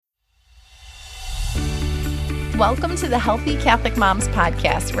welcome to the Healthy Catholic Moms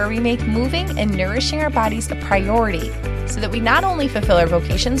podcast, where we make moving and nourishing our bodies a priority so that we not only fulfill our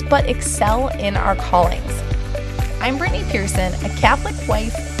vocations, but excel in our callings. I'm Brittany Pearson, a Catholic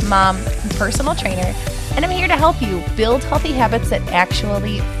wife, mom, and personal trainer, and I'm here to help you build healthy habits that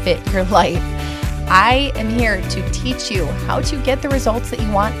actually fit your life. I am here to teach you how to get the results that you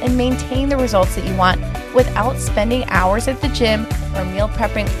want and maintain the results that you want without spending hours at the gym or meal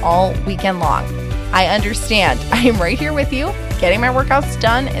prepping all weekend long. I understand. I am right here with you, getting my workouts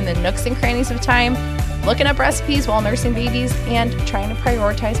done in the nooks and crannies of time, looking up recipes while nursing babies, and trying to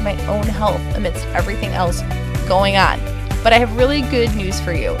prioritize my own health amidst everything else going on. But I have really good news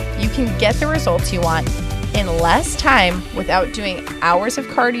for you. You can get the results you want in less time without doing hours of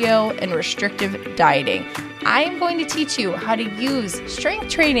cardio and restrictive dieting. I am going to teach you how to use strength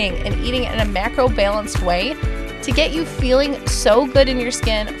training and eating in a macro balanced way to get you feeling so good in your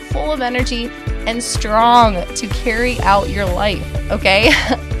skin, full of energy, and strong to carry out your life, okay?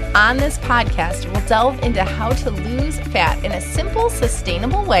 On this podcast, we'll delve into how to lose fat in a simple,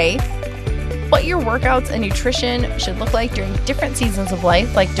 sustainable way, what your workouts and nutrition should look like during different seasons of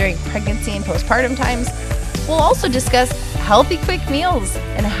life, like during pregnancy and postpartum times. We'll also discuss healthy, quick meals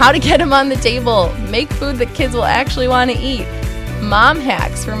and how to get them on the table, make food that kids will actually want to eat, mom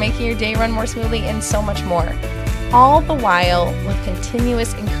hacks for making your day run more smoothly, and so much more. All the while with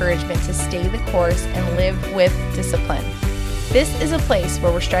continuous encouragement to stay the course and live with discipline. This is a place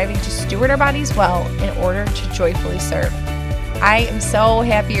where we're striving to steward our bodies well in order to joyfully serve. I am so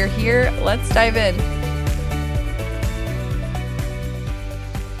happy you're here. Let's dive in.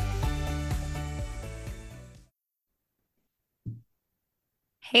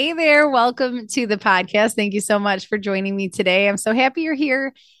 Hey there, welcome to the podcast. Thank you so much for joining me today. I'm so happy you're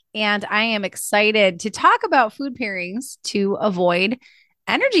here. And I am excited to talk about food pairings to avoid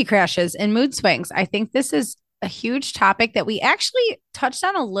energy crashes and mood swings. I think this is a huge topic that we actually touched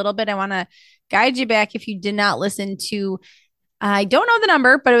on a little bit. I want to guide you back if you did not listen to, I don't know the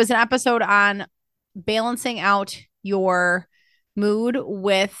number, but it was an episode on balancing out your mood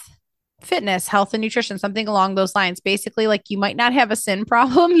with fitness, health, and nutrition, something along those lines. Basically, like you might not have a sin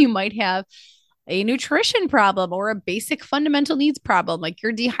problem, you might have a nutrition problem or a basic fundamental needs problem, like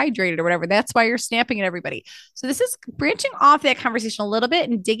you're dehydrated or whatever. That's why you're snapping at everybody. So this is branching off that conversation a little bit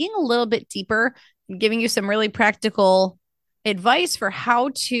and digging a little bit deeper and giving you some really practical advice for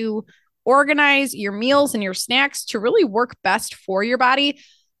how to organize your meals and your snacks to really work best for your body.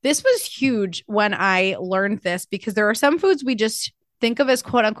 This was huge when I learned this because there are some foods we just think of as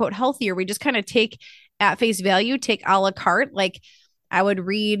quote unquote healthier. We just kind of take at face value, take a la carte. Like I would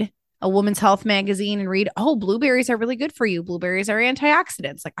read a Woman's Health magazine and read, oh, blueberries are really good for you. Blueberries are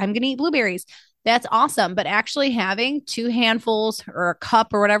antioxidants. Like I'm going to eat blueberries. That's awesome. But actually having 2 handfuls or a cup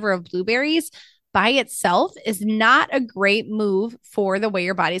or whatever of blueberries by itself is not a great move for the way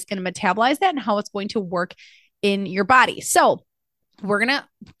your body's going to metabolize that and how it's going to work in your body. So we're going to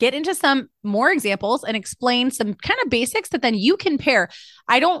get into some more examples and explain some kind of basics that then you can pair.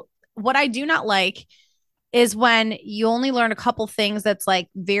 What I do not like is when you only learn a couple things that's like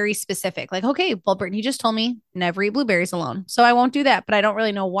very specific. Like, okay, well, Brittany just told me never eat blueberries alone. So I won't do that, but I don't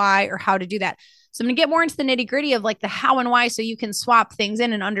really know why or how to do that. So I'm going to get more into the nitty gritty of like the how and why, so you can swap things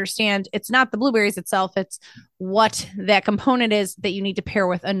in and understand it's not the blueberries itself. It's what that component is that you need to pair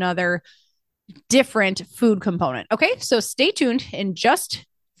with another different food component. Okay. So stay tuned in just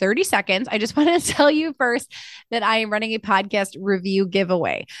 30 seconds. I just want to tell you first that I am running a podcast review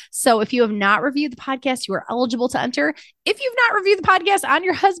giveaway. So if you have not reviewed the podcast, you are eligible to enter. If you've not reviewed the podcast on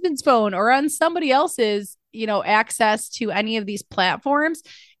your husband's phone or on somebody else's, access to any of these platforms,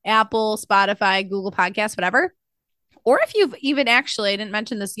 Apple, Spotify, Google Podcasts, whatever, or if you've even actually, I didn't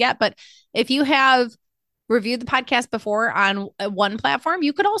mention this yet, but if you have reviewed the podcast before on one platform,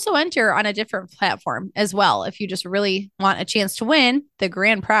 you could also enter on a different platform as well if you just really want a chance to win the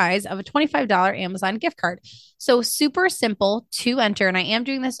grand prize of a $25 Amazon gift card. So super simple to enter, and I am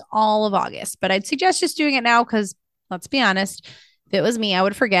doing this all of August, but I'd suggest just doing it now because let's be honest, if it was me, I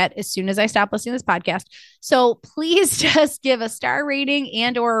would forget as soon as I stop listening to this podcast. So please just give a star rating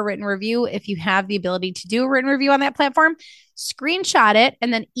and or a written review if you have the ability to do a written review on that platform. Screenshot it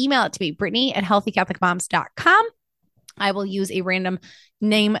and then email it to me, Brittany@healthycatholicmoms.com. I will use a random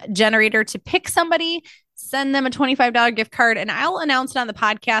name generator to pick somebody, send them a $25 gift card, and I'll announce it on the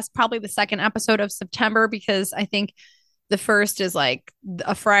podcast, probably the second episode of September, because I think the first is like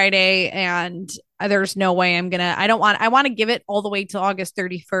a Friday and there's no way I want to give it all the way till August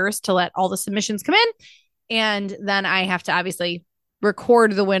 31st to let all the submissions come in. And then I have to obviously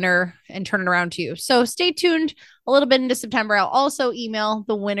record the winner and turn it around to you. So stay tuned a little bit into September. I'll also email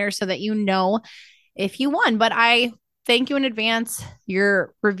the winner so that you know. if you won. But I thank you in advance.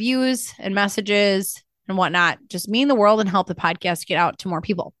 Your reviews and messages and whatnot just mean the world and help the podcast get out to more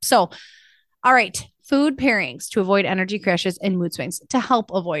people. So, all right, food pairings to avoid energy crashes and mood swings, to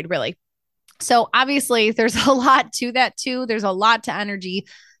help avoid, really. So obviously there's a lot to that too. There's a lot to energy.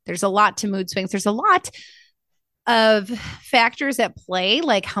 There's a lot to mood swings. There's a lot of factors at play,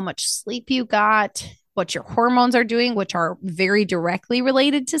 like how much sleep you got, what your hormones are doing, which are very directly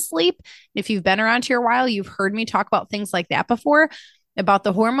related to sleep. If you've been around here a while, you've heard me talk about things like that before, about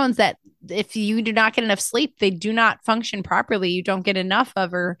the hormones that if you do not get enough sleep, they do not function properly. You don't get enough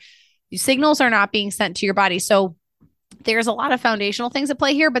of, or signals are not being sent to your body. So there's a lot of foundational things at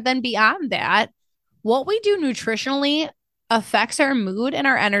play here. But then beyond that, what we do nutritionally affects our mood and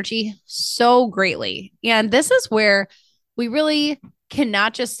our energy so greatly. And this is where we really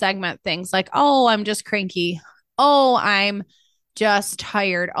cannot just segment things like, oh, I'm just cranky. Oh, I'm just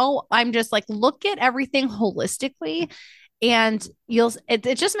tired. Oh, I'm just like, look at everything holistically. And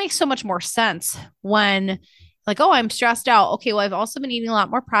it just makes so much more sense when, like, oh, I'm stressed out. Okay, well, I've also been eating a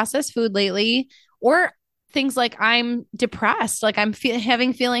lot more processed food lately, or things like I'm depressed, like I'm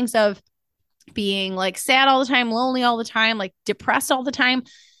having feelings of being like sad all the time, lonely all the time, like depressed all the time.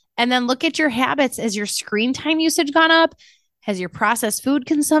 And then look at your habits. Has your screen time usage gone up? Has your processed food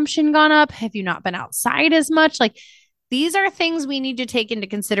consumption gone up? Have you not been outside as much? Like, these are things we need to take into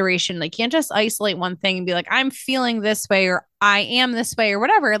consideration. Like, you can't just isolate one thing and be like, I'm feeling this way, or I am this way, or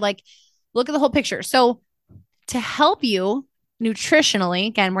whatever. Like, look at the whole picture. So to help you nutritionally,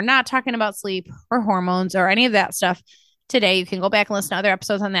 again, we're not talking about sleep or hormones or any of that stuff today. You can go back and listen to other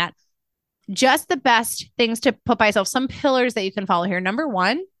episodes on that. Just the best things to put by yourself, some pillars that you can follow here. Number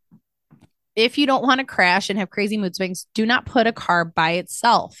one, if you don't want to crash and have crazy mood swings, do not put a carb by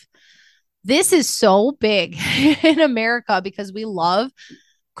itself. This is so big in America because we love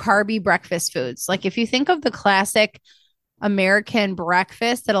carby breakfast foods. Like, if you think of the classic American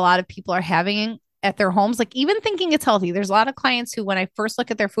breakfast that a lot of people are having at their homes, like, even thinking it's healthy, there's a lot of clients who, when I first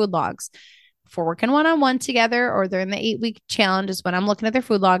look at their food logs, if we're working one-on-one together or they're in the 8-week challenge, is when I'm looking at their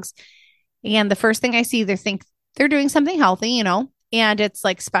food logs. And the first thing I see, they think they're doing something healthy, and it's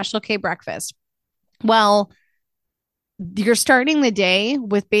like Special K breakfast. Well, you're starting the day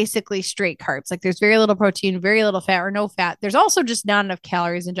with basically straight carbs. Like, there's very little protein, very little fat, or no fat. There's also just not enough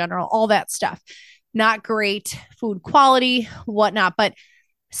calories in general, all that stuff. Not great food quality, whatnot. But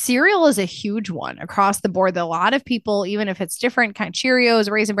cereal is a huge one across the board that a lot of people, even if it's different kind of Cheerios,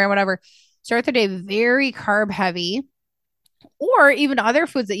 Raisin Bran, whatever, start their day very carb heavy, or even other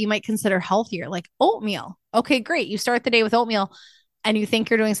foods that you might consider healthier, like oatmeal. Okay, great. You start the day with oatmeal and you think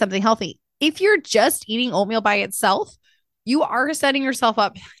you're doing something healthy. If you're just eating oatmeal by itself, you are setting yourself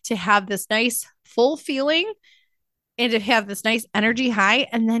up to have this nice full feeling and to have this nice energy high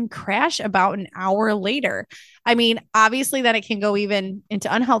and then crash about an hour later. I mean, obviously then it can go even into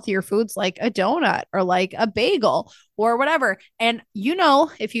unhealthier foods like a donut or like a bagel or whatever. And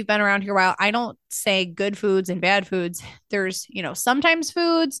if you've been around here a while, I don't say good foods and bad foods. There's, sometimes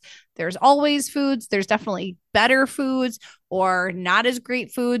foods, there's always foods, there's definitely better foods or not as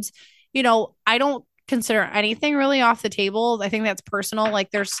great foods. I don't consider anything really off the table. I think that's personal.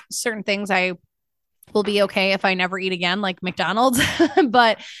 Like, there's certain things I will be okay if I never eat again, like McDonald's.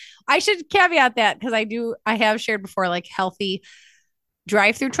 But I should caveat that because I have shared before, like, healthy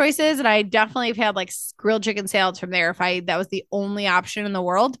drive-through choices. And I definitely have had like grilled chicken salads from there that was the only option in the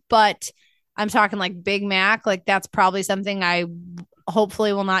world. But I'm talking like Big Mac, like that's probably something I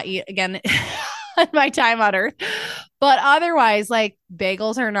hopefully will not eat again in my time on earth. But otherwise, like,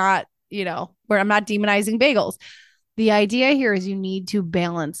 bagels are not, where I'm not demonizing bagels. The idea here is you need to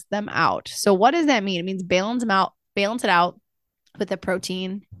balance them out. So what does that mean? It means balance it out with a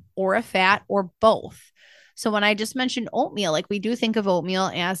protein or a fat or both. So when I just mentioned oatmeal, like, we do think of oatmeal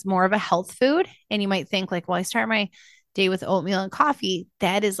as more of a health food. And you might think like, well, I start my day with oatmeal and coffee.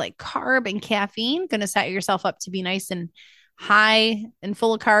 That is like carb and caffeine, going to set yourself up to be nice and high and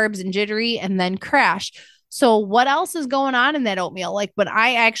full of carbs and jittery and then crash. So what else is going on in that oatmeal? Like, when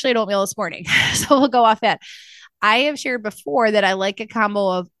I actually had oatmeal this morning, so we'll go off that. I have shared before that I like a combo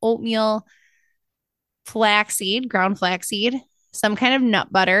of oatmeal, flaxseed, ground flaxseed, some kind of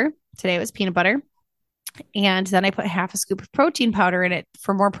nut butter. Today it was peanut butter. And then I put half a scoop of protein powder in it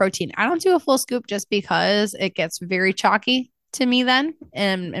for more protein. I don't do a full scoop just because it gets very chalky to me then,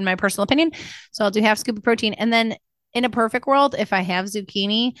 in my personal opinion. So I'll do half a scoop of protein. And then in a perfect world, if I have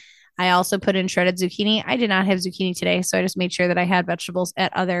zucchini, I also put in shredded zucchini. I did not have zucchini today, so I just made sure that I had vegetables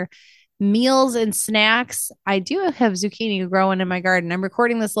at other meals and snacks. I do have zucchini growing in my garden. I'm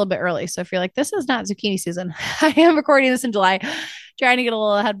recording this a little bit early. So if you're like, this is not zucchini season, I am recording this in July. trying to get a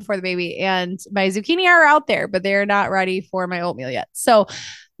little ahead before the baby. And my zucchini are out there, but they're not ready for my oatmeal yet. So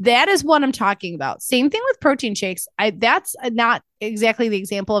that is what I'm talking about. Same thing with protein shakes. That's not exactly the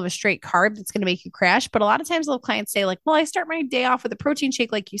example of a straight carb that's going to make you crash. But a lot of times, little clients say, like, well, I start my day off with a protein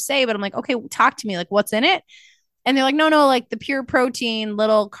shake, like you say, but I'm like, okay, talk to me. Like, what's in it? And they're like, no, like the pure protein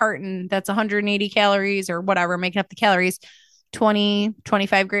little carton that's 180 calories or whatever, making up the calories, 20,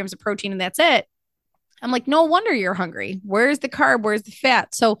 25 grams of protein, and that's it. I'm like, no wonder you're hungry. Where's the carb? Where's the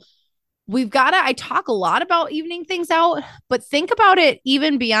fat? So I talk a lot about evening things out, but think about it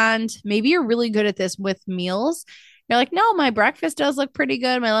even beyond. Maybe you're really good at this with meals. You're like, no, my breakfast does look pretty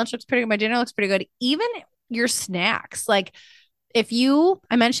good. My lunch looks pretty good. My dinner looks pretty good. Even your snacks. Like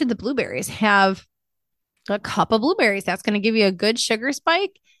I mentioned the blueberries, have a cup of blueberries. That's going to give you a good sugar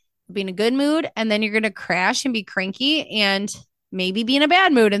spike, be in a good mood. And then you're going to crash and be cranky and maybe be in a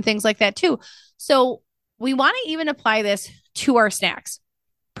bad mood and things like that too. So we want to even apply this to our snacks.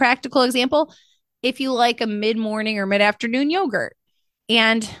 Practical example, if you like a mid-morning or mid-afternoon yogurt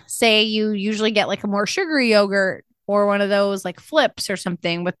and say you usually get like a more sugary yogurt or one of those like flips or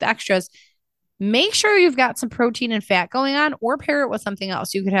something with the extras, make sure you've got some protein and fat going on, or pair it with something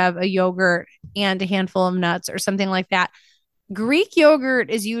else. You could have a yogurt and a handful of nuts or something like that. Greek yogurt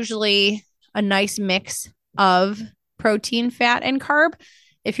is usually a nice mix of protein, fat, and carb.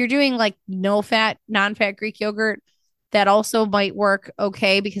 If you're doing like no fat, non-fat Greek yogurt, that also might work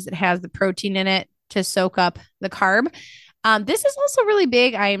okay because it has the protein in it to soak up the carb. This is also really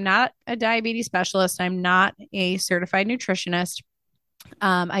big. I am not a diabetes specialist. I'm not a certified nutritionist.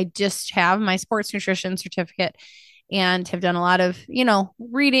 I just have my sports nutrition certificate and have done a lot of,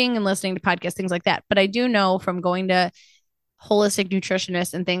 reading and listening to podcasts, things like that. But I do know from going to holistic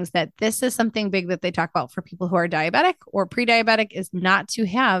nutritionists and things that this is something big that they talk about for people who are diabetic or pre-diabetic, is not to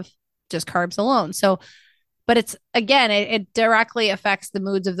have just carbs alone. So, but it directly affects the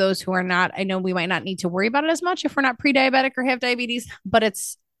moods of those who are not. I know we might not need to worry about it as much if we're not pre-diabetic or have diabetes, but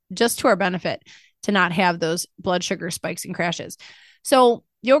it's just to our benefit to not have those blood sugar spikes and crashes. So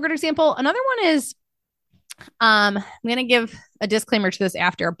yogurt example. Another one is, I'm going to give a disclaimer to this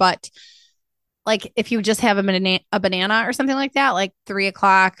after, but like if you just have a banana or something like that, like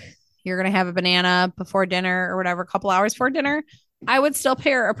 3:00, you're going to have a banana before dinner or whatever, a couple hours before dinner, I would still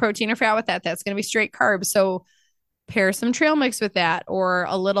pair a protein or fat with that. That's going to be straight carbs. So pair some trail mix with that, or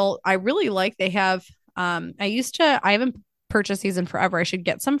a little, I really like, they have, I haven't purchased these in forever. I should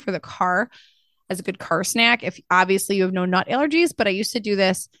get some for the car as a good car snack. If obviously you have no nut allergies, but I used to do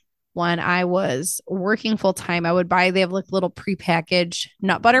this when I was working full time. They have like little prepackaged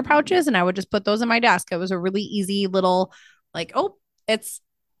nut butter pouches, and I would just put those in my desk. It was a really easy little, like, it's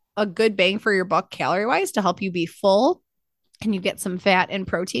a good bang for your buck calorie wise to help you be full and you get some fat and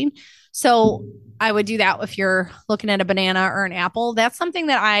protein. So I would do that if you're looking at a banana or an apple. That's something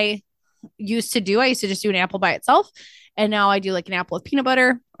that I used to do. I used to just do an apple by itself. And now I do like an apple with peanut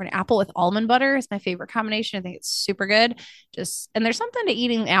butter, or an apple with almond butter is my favorite combination. I think it's super good. And there's something to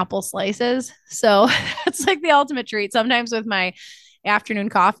eating apple slices. So it's like the ultimate treat. Sometimes with my afternoon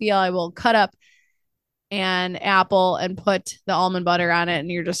coffee, I will cut up an apple and put the almond butter on it, and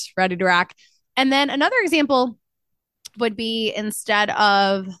you're just ready to rock. And then another example would be, instead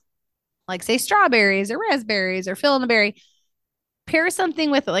of like say strawberries or raspberries or fill in the berry, pair something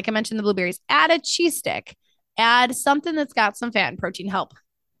with it. Like I mentioned, the blueberries, add a cheese stick, add something that's got some fat and protein, help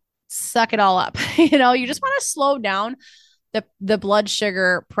suck it all up. You just want to slow down the blood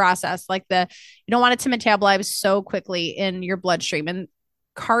sugar process. You don't want it to metabolize so quickly in your bloodstream. And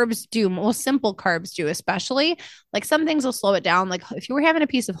carbs do, most simple carbs do, especially. Like some things will slow it down. Like if you were having a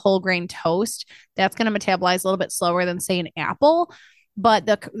piece of whole grain toast, that's going to metabolize a little bit slower than say an apple, but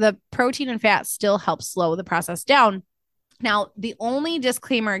the protein and fat still help slow the process down. Now, the only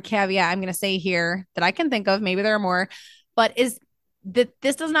disclaimer caveat I'm going to say here that I can think of, maybe there are more, but is that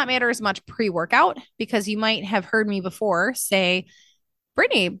this does not matter as much pre-workout, because you might have heard me before say,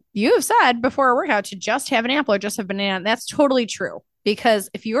 Brittany, you have said before a workout to just have an apple or just have banana. And that's totally true,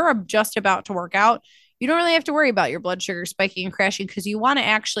 because if you're just about to work out, you don't really have to worry about your blood sugar spiking and crashing, because you want to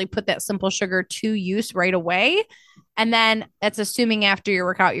actually put that simple sugar to use right away. And then that's assuming after your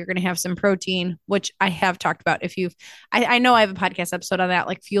workout, you're going to have some protein, which I have talked about. I know I have a podcast episode on that,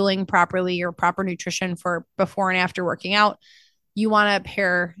 like fueling properly or proper nutrition for before and after working out. You want to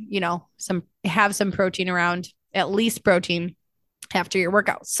pair, have some protein around, at least protein after your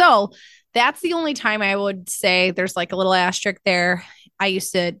workout. So that's the only time I would say there's like a little asterisk there. I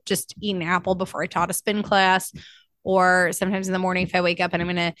used to just eat an apple before I taught a spin class, or sometimes in the morning if I wake up and I'm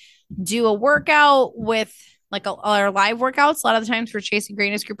going to do a workout with like our live workouts. A lot of the times for Chasing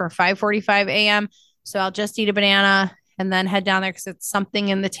Greatness Group are 5:45 a.m. So I'll just eat a banana and then head down there because it's something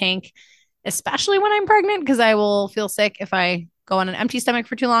in the tank, especially when I'm pregnant, because I will feel sick if I go on an empty stomach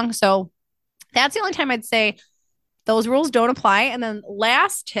for too long. So that's the only time I'd say those rules don't apply. And then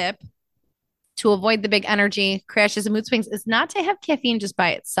last tip to avoid the big energy crashes and mood swings is not to have caffeine just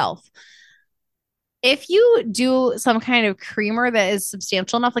by itself. If you do some kind of creamer that is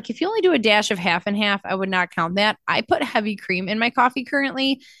substantial enough, like if you only do a dash of half and half, I would not count that. I put heavy cream in my coffee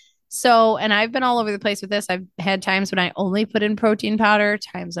currently. So, and I've been all over the place with this. I've had times when I only put in protein powder,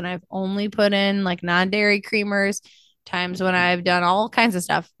 times when I've only put in like non dairy creamers, times when I've done all kinds of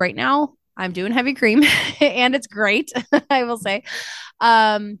stuff. Right now, I'm doing heavy cream and it's great, I will say.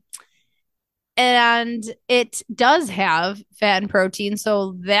 Um, and it does have fat and protein.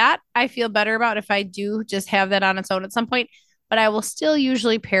 So that I feel better about if I do just have that on its own at some point. But I will still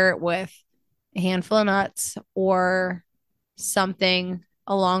usually pair it with a handful of nuts or something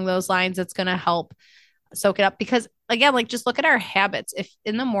along those lines that's going to help soak it up. Because again, like just look at our habits. If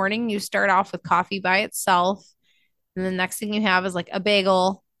in the morning you start off with coffee by itself, and the next thing you have is like a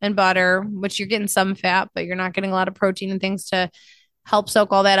bagel and butter, which you're getting some fat, but you're not getting a lot of protein and things to help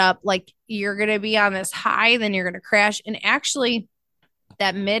soak all that up. Like you're going to be on this high, then you're going to crash. And actually,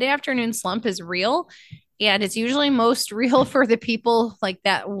 that mid afternoon slump is real. And it's usually most real for the people like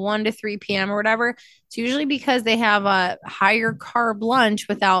that 1 to 3 p.m. or whatever. It's usually because they have a higher carb lunch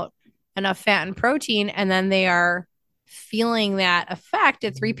without enough fat and protein. And then they are feeling that effect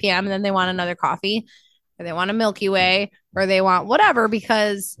at 3 p.m. And then they want another coffee or they want a Milky Way or they want whatever,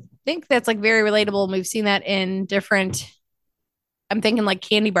 because I think that's like very relatable. And we've seen that in different, I'm thinking like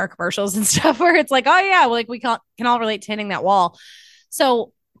candy bar commercials and stuff where it's like, oh yeah, like we can all relate to hitting that wall.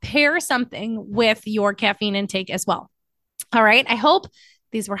 So pair something with your caffeine intake as well. All right. I hope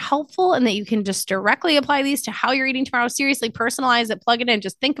these were helpful and that you can just directly apply these to how you're eating tomorrow. Seriously, personalize it, plug it in.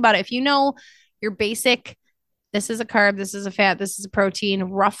 Just think about it. If you know your basic, this is a carb, this is a fat, this is a protein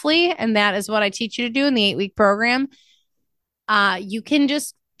roughly, and that is what I teach you to do in the 8-week program, you can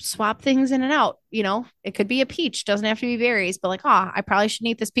just swap things in and out. You know, it could be a peach, doesn't have to be berries, but like, I probably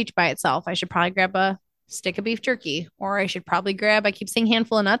shouldn't eat this peach by itself. I should probably grab a stick of beef jerky, or I should probably grab, I keep saying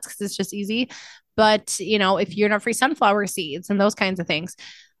handful of nuts because it's just easy. But, you know, if you're not free sunflower seeds and those kinds of things,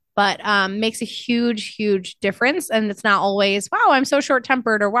 but makes a huge, huge difference. And it's not always, wow, I'm so short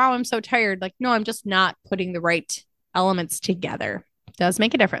tempered or wow, I'm so tired. Like, no, I'm just not putting the right elements together. It does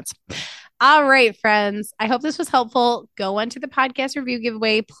make a difference. All right, friends. I hope this was helpful. Go into the podcast review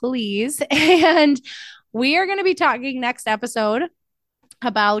giveaway, please. And we are going to be talking next episode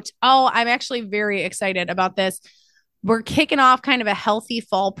about, I'm actually very excited about this. We're kicking off kind of a healthy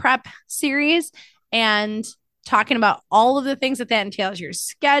fall prep series and talking about all of the things that entails, your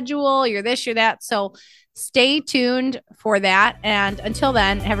schedule, your this, your that. So stay tuned for that. And until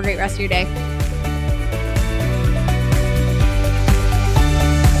then, have a great rest of your day.